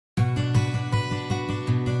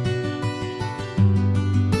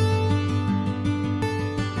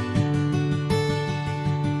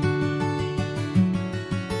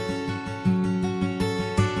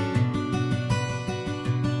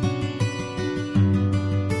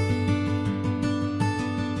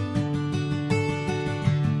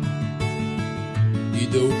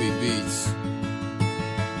Adobe Beats.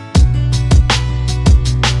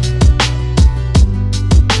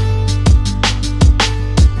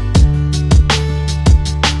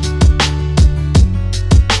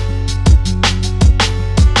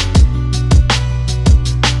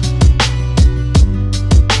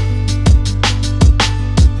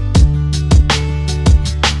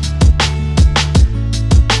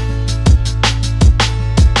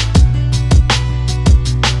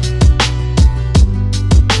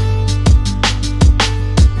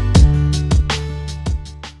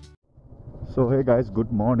 So hey guys,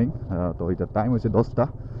 good morning. So it's time is 10টা.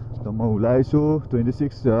 So মই ওলাই আইছো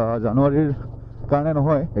 26 জানুৱাৰীৰ কাৰণে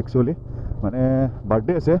নহয় actually মানে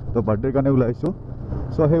বাৰ্থডে আছে তো বাৰ্থডেৰ কাৰণে ওলাই আইছো.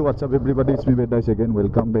 So hey, what's up everybody, it's me Bedais again.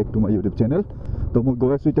 Welcome back to my YouTube channel. তো মই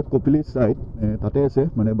গৈ আছো এতিয়া কপিলি সাইড তাতে আছে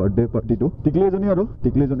মানে বাৰ্থডে পাৰ্টিটো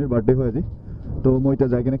টিকলিজনীৰ বাৰ্থডে হয় আজি. তো মই এতিয়া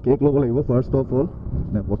যাই কিনে কেক ল'ব লাগিব ফাৰ্ষ্ট অফ অল.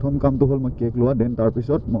 প্ৰথম কামটো হ'ল মই কেক লোৱা, দেন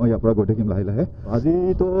তাৰপিছত মই ইয়াৰ পৰা গৈ থাকিম লাহে লাহে.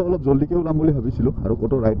 আজিতো অলপ জল্দিকৈ ওলাম বুলি ভাবিছিলোঁ আৰু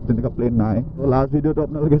ক'তো ৰাইড তেনেকুৱা প্লেন নাই. তো লাষ্ট ভিডিঅ'টো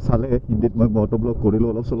আপোনালোকে চালে, হিন্দীত মই মটো ব্লগ কৰিলোঁ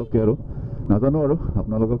অলপ চলপকৈ আৰু নাজানো আৰু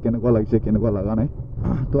আপোনালোকক কেনেকুৱা লাগিছে কেনেকুৱা লগা নাই.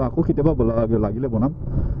 তো আকৌ কেতিয়াবা লাগিলে বনাম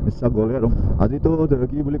ইচ্ছা গ'লে আৰু. আজিতো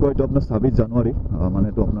কি বুলি কয়, এইটো আপোনাৰ 26 জানুৱাৰী মানে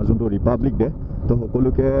এইটো আপোনাৰ যোনটো ৰিপাব্লিক ডে. তো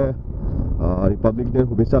সকলোকে ৰিপাব্লিক ডেৰ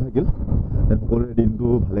শুভেচ্ছা থাকিল. সকলোৰে দিনটো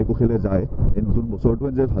ভালে কুশলে যায়, এই নতুন বছৰটো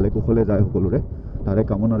যে ভালে কুশলে যায় সকলোৰে তাৰে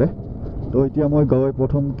কামনাৰে. তো এতিয়া মই গৈ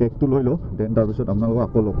প্ৰথম কেকটো লৈ লওঁ, দেন তাৰপিছত আপোনালোকক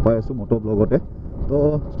আকৌ লগ পাই আছোঁ মটো ব্লগতে. তো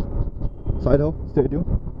চাই থাকক, ষ্টে টিউন.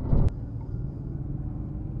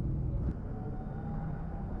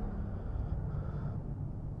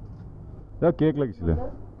 কেক লাগিছিলে,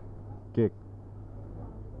 কেক.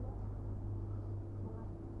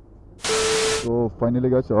 তো ফাইনেলি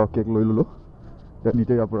গাইছ কেক লৈ ল'লোঁ. এতিয়া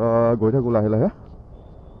নিতে ইয়াৰ পৰা গৈ থাকোঁ লাহে লাহে.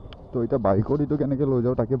 তো এতিয়া বাইকত এইটো কেনেকৈ লৈ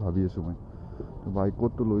যাওঁ তাকে ভাবি আছোঁ মই.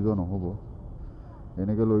 বাইকততো লৈ যোৱা নহ'ব,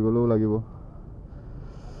 এনেকৈ লৈ গ'লেও লাগিব,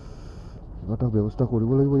 কিবা এটা ব্যৱস্থা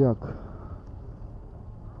কৰিব লাগিব ইয়াক.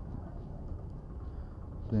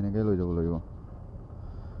 তো এনেকৈ লৈ যাব লাগিব,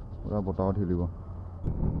 পূৰা বতাহত হিলিব.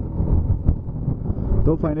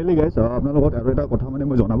 তো ফাইনেলি গাইছ আপোনাৰ লগত আৰু এটা কথা মানে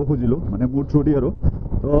মই জনাব খুজিলোঁ, মানে মোৰ থ্ৰু দি আৰু.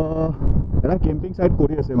 তো এটা কেম্পিং ছাইট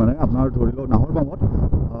কৰি আছে মানে আপোনাৰ ধৰি লওক নাহৰপামত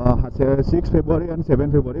 6 ফেব্ৰুৱাৰী এণ্ড 7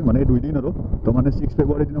 ফেব্ৰুৱাৰী মানে 2 দিন আৰু. তো মানে 6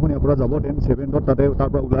 ফেব্ৰুৱাৰী দিনাখন ইয়াৰ পৰা যাব, দেন 7ত তাতে তাৰ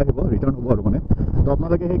পৰা ওলাই আহিব, ৰিটাৰ্ণ হ'ব আৰু মানে. তো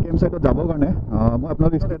আপোনালোকে সেই কেম্প ছাইটত যাবৰ কাৰণে মই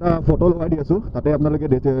আপোনালোকে এটা ফটো লগাই দি আছোঁ, তাতে আপোনালোকে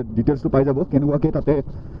ডিটেইলছটো পাই যাব, কেনেকুৱাকৈ তাতে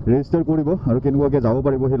ৰেজিষ্টাৰ কৰিব আৰু কেনেকুৱাকৈ যাব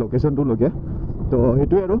পাৰিব সেই লোকেশ্যনটোলৈকে. তো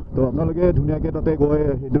সেইটোৱে আৰু. তো আপোনালোকে ধুনীয়াকৈ তাতে গৈ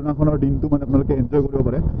সেইদিনাখনৰ দিনটো মানে আপোনালোকে এনজয় কৰিব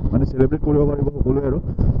পাৰে, মানে চেলিব্ৰেট কৰিব পাৰিব সকলোৱে আৰু.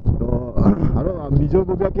 তো আৰু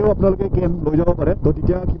নিজৰববীয়াকৈও আপোনালোকে কেম্প লৈ যাব পাৰে. তো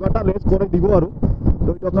তেতিয়া কিবা এটা লেছ কৰি দিব আৰু. তো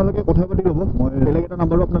এইটো আপোনালোকে কথা পাতি ল'ব, মই বেলেগ এটা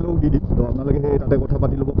নাম্বাৰো আপোনালোকক দি দিম. তো আপোনালোকে সেই তাতে কথা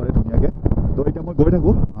পাতি ল'ব পাৰে ধুনীয়াকৈ. তো এতিয়া মই গৈ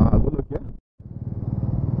থাকোঁ আগলৈকে.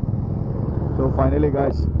 তো ফাইনেলি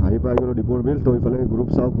গাইজ আহি পাই গ'লোঁ দীপৰ বিল. তো এইফালে গ্ৰুপ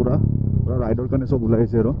চাওঁ, পূৰা ৰাইডৰ কাৰণে চব ওলাই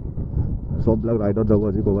আহিছে আৰু চববিলাক ৰাইডত যাব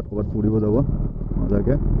আজি, ক'ৰবাত ফুৰিব যাব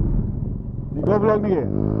মজাকৈ. দীপৰ ব্লগ নেকি?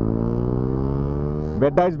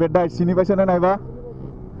 বেডাইজ চিনি পাইছেনে নাইবা?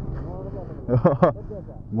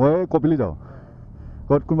 মই কপিলি যাওঁ.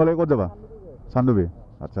 ক'ত কোনোবালৈ ক'ত যাবা? চান্দুবি?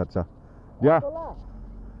 আচ্ছা আচ্ছা, দিয়া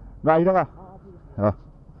আহি থাকা.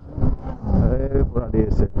 এই পূৰা দি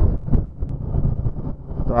আছে.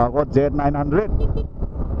 তো আগত Z900.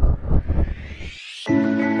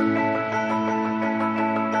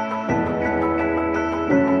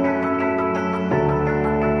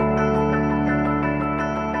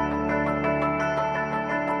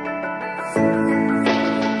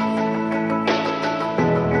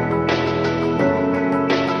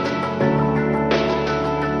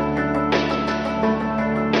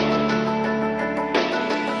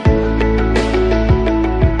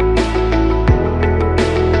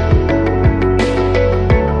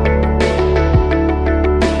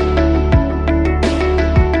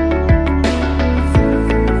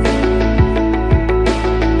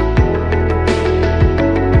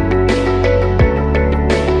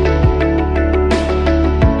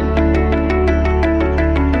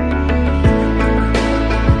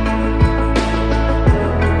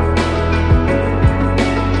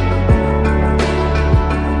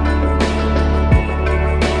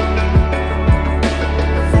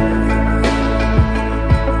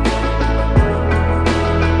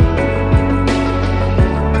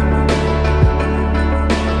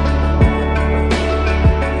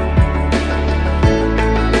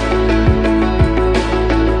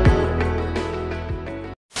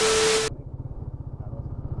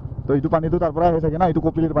 তো এইটো পানীটো তাৰ পৰা আহি থাকে না, এইটো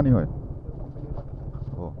কপিলিৰ পানী হয়.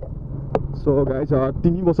 So guys,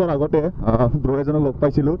 3 বছৰ আগতে ব্ৰ এজনক লগ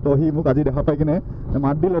পাইছিলোঁ তো সি মোক আজি দেখা পাই কিনে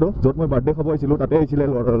মাত দিল আৰু য'ত মই বাৰ্থডে খাব আহিছিলোঁ তাতে আহিছিলে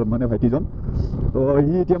মানে ভাইটিজন তো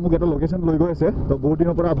সি এতিয়া মোক এটা লোকেশ্যন লৈ গৈ আছে তো বহুত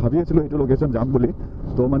দিনৰ পৰা ভাবি আছিলোঁ এইটো লোকেশ্যন যাম বুলি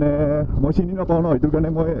তো মানে মই চিনি নাপাওঁ ন এইটোৰ কাৰণে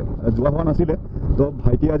মই যোৱা হোৱা নাছিলে তো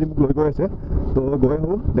ভাইটিয়ে আজি মোক লৈ গৈ আছে তো গৈ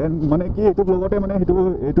আহোঁ দেন মানে কি এইটো লগতে মানে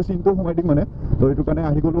এইটো চিনটো সোমাই দিম মানে তো এইটো কাৰণে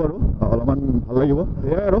আহি গ'লোঁ আৰু অলপমান ভাল লাগিব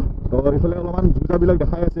সেয়াই আৰু তো এইফালে অলপমান জোতাবিলাক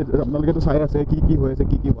দেখাই আছে আপোনালোকেতো চাই আছে কি হৈ আছে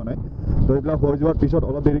কি হোৱা নাই তো এইবিলাক হৈ যোৱাৰ পিছত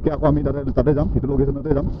অলপ দেৰিকৈ আকৌ আমি তাতে যাম সেইটো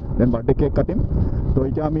লোকেশ্যনতে যাম দেন বাৰ্থডে কেক কাটিম তো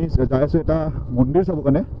এতিয়া আমি যাই আছোঁ এটা মন্দিৰ চাবৰ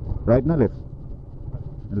কাৰণে ৰাইট না লেফ্ট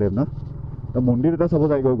না তো মন্দিৰ এটা চাব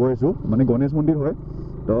গৈ আছোঁ মানে গণেশ মন্দিৰ হয়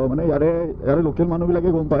তো মানে ইয়াৰে লোকেল মানুহবিলাকে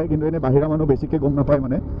গম পায় কিন্তু এনেই বাহিৰা মানুহ বেছিকৈ গম নাপায়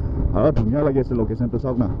মানে আৰু ধুনীয়া লাগি আছে লোকেশ্যনটো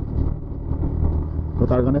চাওক না তো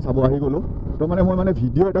তাৰ কাৰণে চাব আহি গ'লোঁ তো মানে মই মানে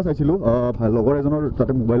ভিডিঅ' এটা চাইছিলোঁ লগৰ এজনৰ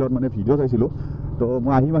তাতে মোবাইলত মানে ভিডিঅ' চাইছিলোঁ তো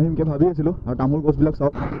মই আহিমকৈ ভাবি আছিলোঁ আৰু তামোল গছবিলাক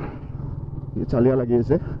চাওক চালিয়া লাগি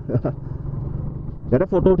আছে ইয়াতে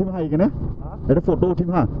ফটো উঠিম হা আহি কিনে ইয়াতে ফটো উঠিম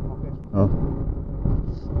হা অঁ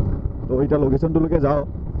তো এতিয়া লোকেশ্যনটোলৈকে যাওঁ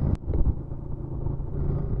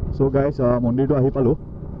চ' গাইজ মন্দিৰটো আহি পালোঁ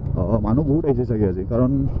মানুহ বহুত আহিছে চাগে আজি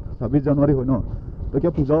কাৰণ 26 জানুৱাৰী হয় ন তো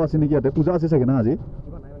কিয় পূজাও আছে নেকি ইয়াতে পূজা আছে চাগে না আজি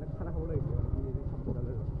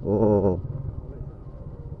অঁ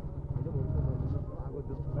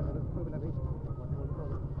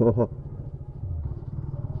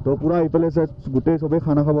তো পূৰা ইফালে গোটেই চবেই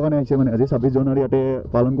খানা খাবৰ কাৰণে আহিছে মানে আজি 26 জানুৱাৰী ইয়াতে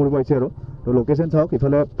পালন কৰিব আহিছে আৰু তো লোকেশ্যন চাওক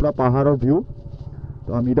ইফালে পূৰা পাহাৰৰ ভিউ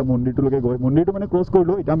তো আমি এতিয়া মন্দিৰটোলৈকে গৈ মন্দিৰটো মানে ক্ৰছ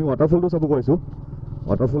কৰিলোঁ এতিয়া আমি ৱাটাৰফলটো চাব গৈছোঁ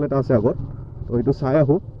ৱাটাৰফল এটা আছে আগত তো সেইটো চাই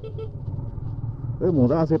আহোঁ এই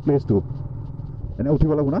মজা আছে প্লেচটো এনে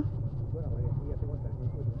উঠিব লাগিব না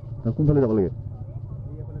কোনফালে যাব লাগে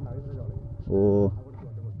অঁ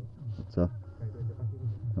আচ্ছা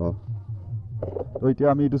অঁ তো এতিয়া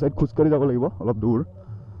আমি এইটো চাইড খোজকাঢ়ি যাব লাগিব অলপ দূৰ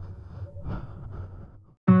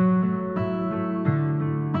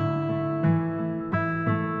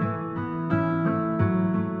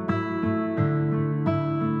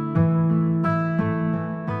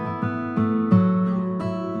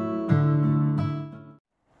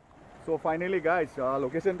So finally guys,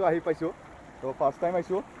 location to ahi paisu. So first time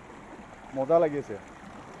aisu. Moza lagi ase.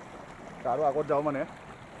 Taro agot jao mane.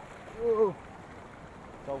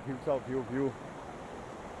 So view.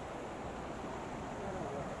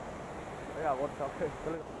 Hey agot sa.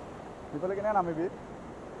 Pipale kene name bi?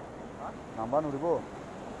 Number nuribo.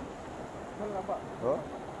 Number.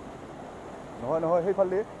 No, hey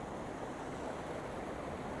falli.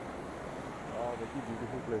 Oh, very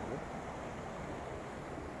beautiful place.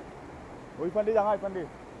 ওইফান্ডি যাঙা ওইফান্ডি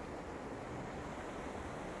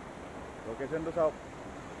লোকেশ্যনটো চাওক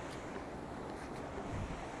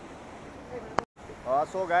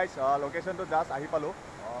চ' guys লোকেশ্যনটো just আহি পালোঁ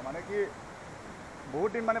মানে কি বহুত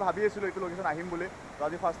দিন মানে ভাবি আছিলোঁ এইটো লোকেশ্যন আহিম বুলি তো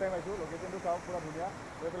আজি ফাৰ্ষ্ট টাইম আহিছোঁ লোকেশ্যনটো চাওক পুৰা ধুনীয়া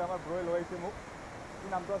তো এইফালে আমাৰ ব্ৰই লৈ আহিছে মোক কি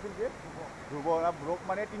নামটো আছিল কি ধ্ৰুৱ ব্ৰক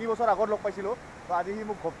মানে 3 বছৰ আগত লগ পাইছিলোঁ তো আজি সি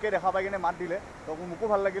মোক ঘপকৈ দেখা পাই কিনে মাত দিলে তো মোকো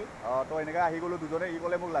ভাল লাগিল তো এনেকৈ আহি গ'লোঁ দুজনে ই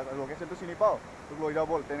ক'লে মোক লোকেশ্যনটো চিনি পাওঁ তোক লৈ যাওঁ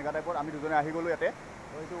ব'ল তেনেকুৱা টাইপত আমি দুজনে আহি গ'লোঁ ইয়াতে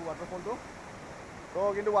তো এইটো ৱাটাৰফলটো তো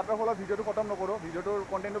কিন্তু ৱাটাৰফলৰ ভিডিঅ'টো খতম নকৰোঁ ভিডিঅ'টোৰ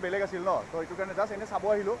কণ্টেণ্টটো বেলেগ আছিল ন তো এইটো কাৰণে জাষ্ট এনেই চাব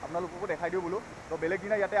আহিলোঁ আপোনালোককো দেখাই দিওঁ বোলো তো বেলেগ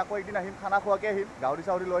দিনা ইয়াতে আকৌ একদিন আহিম খানা খোৱাকৈ আহিম গাহৰি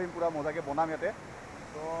চাহৰি লৈ আহিম পূৰা মজাকৈ বনাম ইয়াতে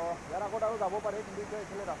তো ইয়াৰ আগত আৰু যাব পাৰে কিন্তু এতিয়া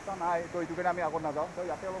এইফালে ৰাস্তা নাই তো এইটো কাৰণে আমি আগত নাযাওঁ তো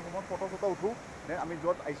ইয়াতে অলপ সময়ত ফটো চটো উঠোঁ দেন আমি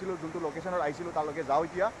য'ত আহিছিলোঁ যোনটো লোকেশ্যনত আহিছিলোঁ তালৈকে যাওঁ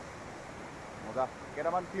এতিয়া মজা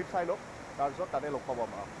কেইটামান ক্লিপ চাই লওক তাৰপিছত তাতে লগ পাব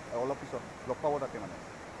আমাৰ অলপ পিছত লগ পাব তাতে মানে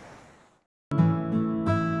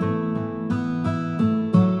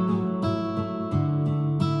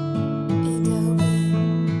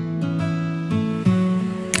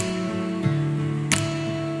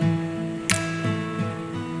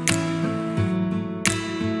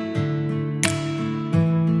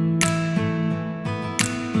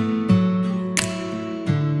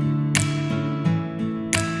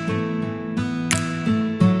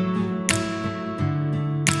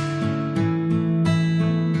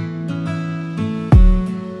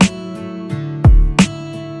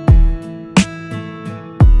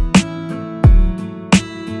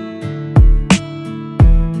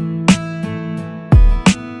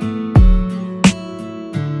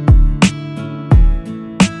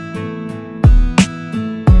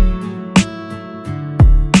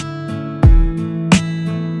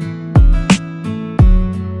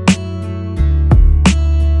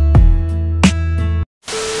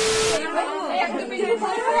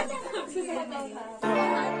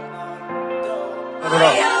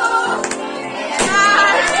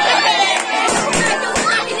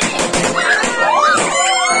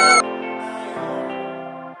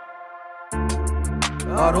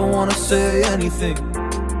I don't wanna say anything,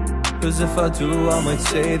 'cause if I do, I might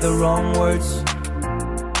say the wrong words.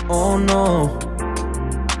 Oh no.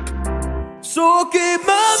 So I'll keep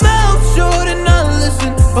my mouth shut and not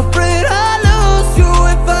listen. Afraid I lose you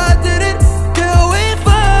if I didn't. Till we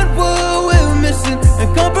find what we're missing and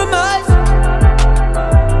compromise.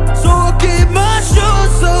 So I'll keep my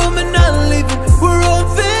shoes on and not leaving. We're on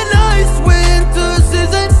thin ice, winter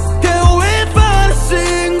season. Can't we find a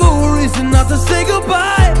single reason not to say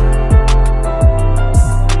goodbye?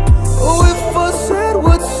 Oh, if I said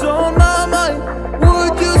what's on my mind,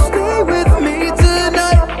 would you stay with me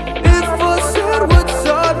tonight? If I said what's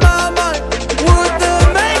on my mind, would that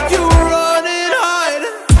make you run and hide?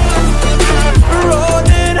 Run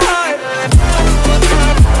and hide.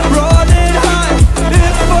 Run and hide.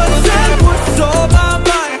 If I said what's on my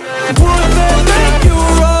mind, would that make you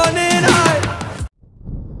run and hide?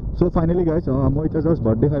 So finally guys, মই এতিয়া just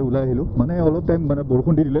birthday খাই ওলাই আহিলোঁ মানে অলপ time মানে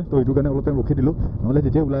বৰষুণ দি দিলে তো এইটো কাৰণে অলপ টাইম ৰখি দিলোঁ নহ'লে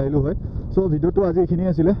যেতিয়া ওলাই আহিলোঁ হয় চ' ভিডিঅ'টো আজি এইখিনিয়ে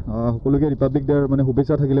আছিলে সকলোকে ৰিপাব্লিক ডে'ৰ মানে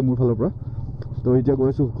শুভেচ্ছা থাকিলে মোৰ ফালৰ পৰা তো এতিয়া গৈ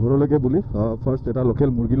আছোঁ ঘৰলৈকে বুলি ফাৰ্ষ্ট এটা লোকেল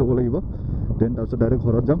মুৰ্গী ল'ব লাগিব দেন তাৰপিছত ডাইৰেক্ট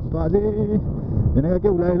ঘৰত যাম তো আজি এনেকুৱাকৈ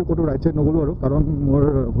ওলাই আহিলোঁ ক'তো ৰাইট চাইড নগ'লোঁ আৰু কাৰণ মোৰ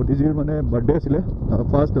ভতিজীৰ মানে বাৰ্থডে আছিলে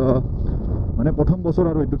ফাৰ্ষ্ট মানে প্ৰথম বছৰ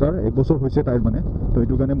আৰু এইটো তাৰ 1 বছৰ হৈছে তাইৰ মানে তো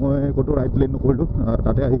এইটো কাৰণে মই ক'তো ৰাইট প্লেন নকৰিলোঁ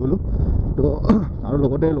তাতে আহি গ'লোঁ তো আৰু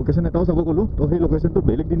লগতে লোকেশ্যন এটাও চাব গ'লোঁ তো সেই লোকেশ্যনটো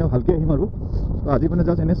বেলেগ দিনা ভালকৈ আহিম আৰু তো আজি মানে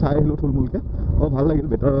জাষ্ট এনেই চাই আহিলোঁ থুলমূলকৈ ভাল লাগিল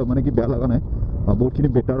বেটাৰ মানে কি বেয়া লগা নাই বহুতখিনি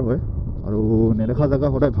বেটাৰ হয় আৰু নেদেখা জেগা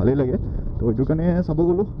সদায় ভালেই লাগে তো এইটো কাৰণে চাব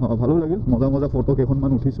গ'লোঁ ভালো লাগিল মজা মজা ফটো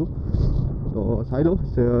কেইখনমান উঠিছোঁ তো চাই লওঁ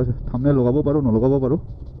থাম্বনেইল লগাব পাৰোঁ নলগাব পাৰোঁ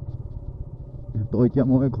তো এতিয়া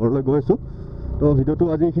মই ঘৰলৈ গৈ আছোঁ তো ভিডিঅ'টো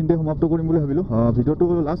আজি এইখিনিতে সমাপ্ত কৰিম বুলি ভাবিলোঁ ভিডিঅ'টো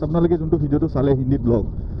লাষ্ট আপোনালোকে যোনটো ভিডিঅ'টো চালে হিন্দী ব্লগ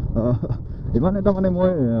ইমান এটা মানে মই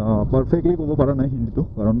পাৰফেক্টলি ক'ব পৰা নাই হিন্দীটো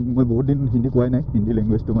কাৰণ মই বহুত দিন হিন্দী কোৱাই নাই হিন্দী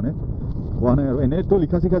লেংগুৱেজটো মানে কোৱা নাই আৰু এনেইতো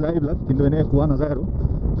লিখা চিখা যায় এইবিলাক কিন্তু এনেই কোৱা নাযায় আৰু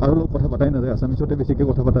কাৰো লগত কথা পতাই নাযায় আছামিছতে বেছিকৈ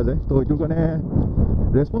কথা পতা যায় তো এইটোৰ কাৰণে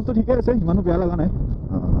ৰেছপন্সটো ঠিকে আছে ইমানো বেয়া লগা নাই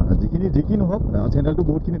যি নহওক চেনেলটো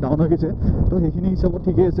বহুতখিনি ডাউন হৈ গৈছে তো সেইখিনি হিচাপত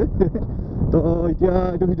ঠিকেই আছে তো এতিয়া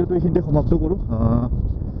এইটো ভিডিঅ'টো এইখিনিতে সমাপ্ত কৰোঁ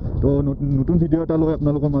তো নতুন ভিডিঅ' এটা লৈ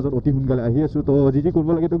আপোনালোকৰ মাজত অতি সোনকালে আহি আছোঁ তো যি কৰিব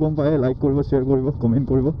লাগেতো গম পায় লাইক কৰিব শ্বেয়াৰ কৰিব কমেণ্ট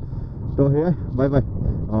কৰিব তো সেয়াই বাই বাই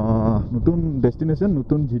নতুন ডেষ্টিনেশ্যন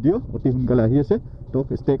নতুন ভিডিঅ' অতি সোনকালে আহি আছে তো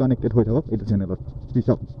ষ্টে কানেক্টেড হৈ থাকক এইটো চেনেলত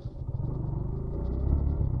পিছত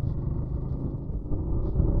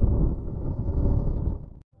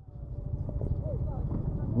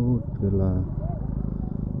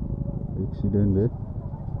एक्सीडेंट है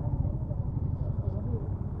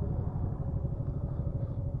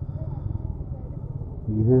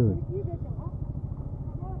ये है